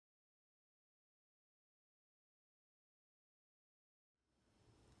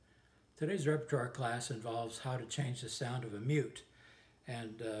Today's repertoire class involves how to change the sound of a mute.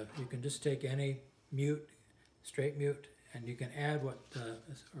 And you can just take any mute, straight mute, and you can add what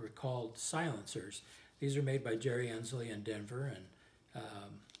are called silencers. These are made by Jerry Ensley in Denver, and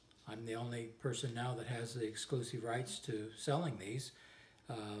I'm the only person now that has the exclusive rights to selling these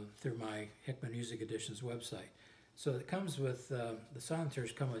through my Hickman Music Editions website. So it comes with, the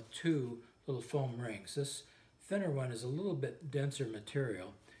silencers come with two little foam rings. This thinner one is a little bit denser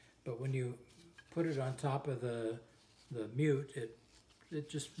material, but when you put it on top of the mute, it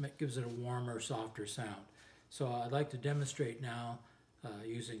just gives it a warmer, softer sound. So I'd like to demonstrate now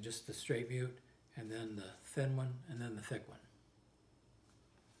using just the straight mute, and then the thin one, and then the thick one.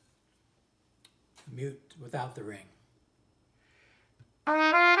 The mute without the ring.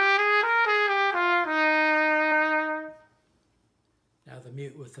 Now the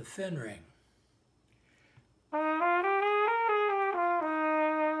mute with the thin ring.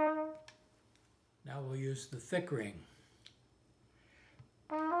 Now we'll use the thick ring.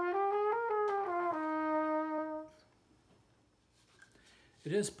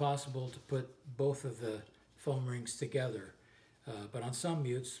 It is possible to put both of the foam rings together, but on some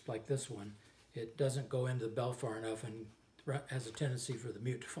mutes, like this one, it doesn't go into the bell far enough and has a tendency for the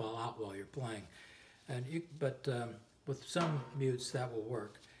mute to fall out while you're playing. But with some mutes that will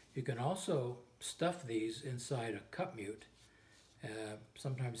work. You can also stuff these inside a cup mute,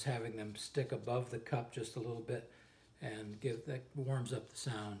 sometimes having them stick above the cup just a little bit, and that warms up the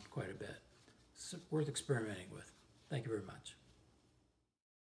sound quite a bit. It's worth experimenting with. Thank you very much.